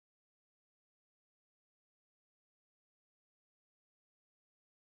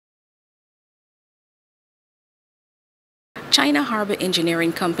China Harbour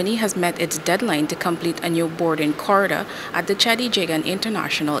Engineering Company has met its deadline to complete a new boarding corridor at the Cheddi Jagan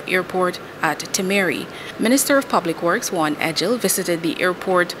International Airport at Timehri. Minister of Public Works Juan Edghill visited the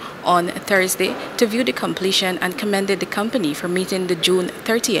airport on Thursday to view the completion and commended the company for meeting the June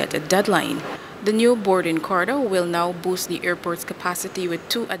 30th deadline. The new boarding corridor will now boost the airport's capacity with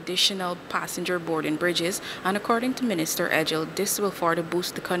 2 additional passenger boarding bridges, and according to Minister Edghill, this will further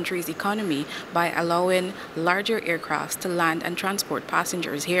boost the country's economy by allowing larger aircrafts to land and transport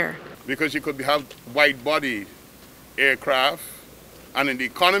passengers here. Because you could have wide-body aircraft, and in the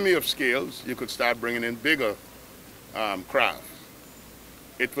economy of scales, you could start bringing in bigger craft.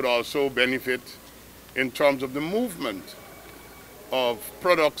 It would also benefit in terms of the movement of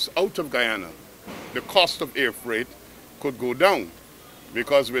products out of Guyana. The cost of air freight could go down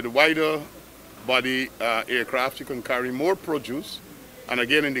because with wider body aircraft you can carry more produce, and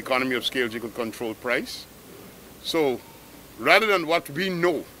again in the economy of scales you could control price. So rather than what we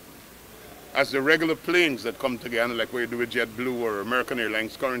know as the regular planes that come to Guyana, like what you do with JetBlue or American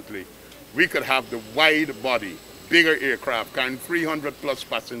Airlines currently, we could have the wide body, bigger aircraft carrying 300 plus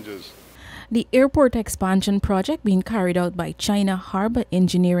passengers. The airport expansion project being carried out by China Harbour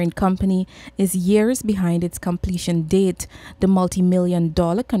Engineering Company is years behind its completion date. The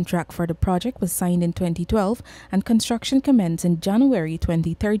multi-million-dollar contract for the project was signed in 2012 and construction commenced in January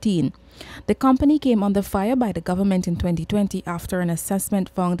 2013. The company came under fire by the government in 2020 after an assessment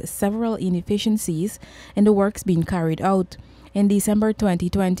found several inefficiencies in the works being carried out. In December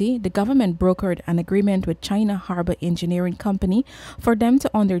 2020, the government brokered an agreement with China Harbour Engineering Company for them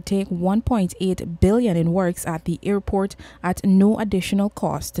to undertake $1.8 billion in works at the airport at no additional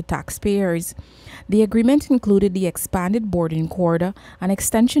cost to taxpayers. The agreement included the expanded boarding corridor, an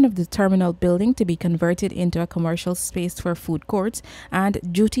extension of the terminal building to be converted into a commercial space for food courts and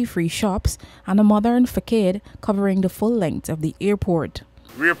duty-free shops, and a modern facade covering the full length of the airport.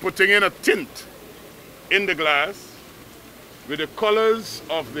 We are putting in a tint in the glass with the colors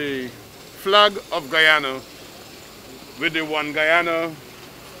of the flag of Guyana with the One Guyana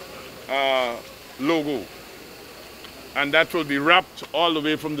logo. And that will be wrapped all the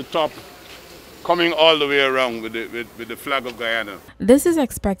way from the top, coming all the way around with the flag of Guyana. This is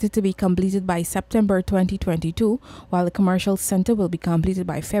expected to be completed by September 2022, while the commercial center will be completed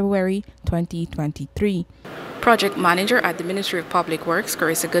by February 2023. Project manager at the Ministry of Public Works,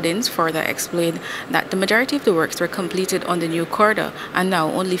 Cjia further explained that the majority of the works were completed on the new corridor and now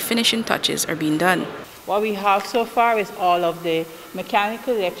only finishing touches are being done. What we have so far is all of the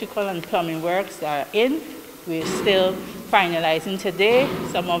mechanical, electrical and plumbing works that are in. We're still finalizing today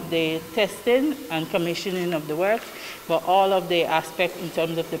some of the testing and commissioning of the work, but all of the aspects in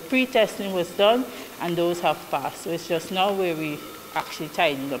terms of the pre-testing was done and those have passed. So it's just now where we actually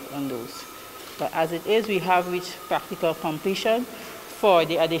tightened up on those. But as it is, we have reached practical completion for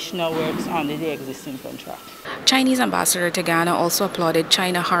the additional works under the existing contract. Chinese ambassador to Ghana also applauded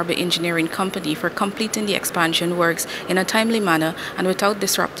China Harbour Engineering Company for completing the expansion works in a timely manner and without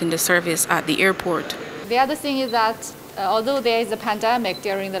disrupting the service at the airport. The other thing is that although there is a pandemic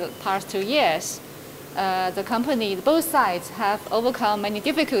during the past 2 years, the company, both sides have overcome many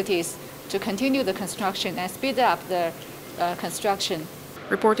difficulties to continue the construction and speed up the construction.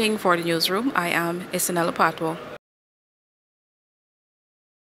 Reporting for the newsroom, I am Isanella Patoir.